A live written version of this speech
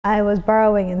I was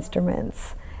borrowing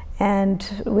instruments,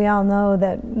 and we all know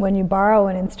that when you borrow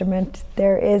an instrument,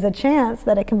 there is a chance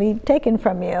that it can be taken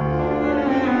from you.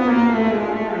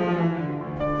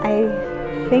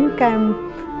 I think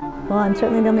I'm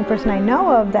certainly the only person I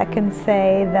know of that can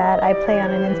say that I play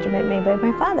on an instrument made by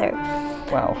my father.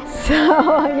 Wow. So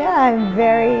yeah, I'm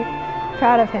very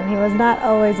proud of him. He was not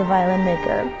always a violin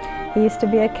maker. He used to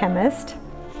be a chemist,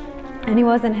 and he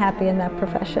wasn't happy in that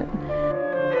profession.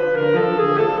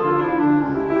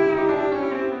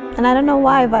 And I don't know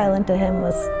why violin to him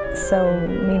was so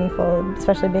meaningful,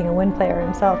 especially being a wind player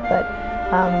himself, but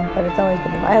it's always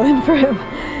been the violin for him.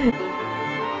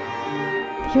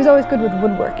 He was always good with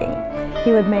woodworking.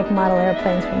 He would make model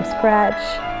airplanes from scratch.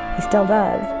 He still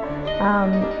does.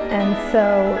 And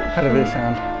so... How do they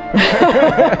sound?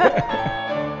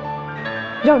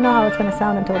 You don't know how it's going to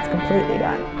sound until it's completely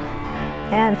done.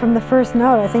 And from the first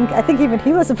note, I think even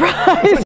he was surprised.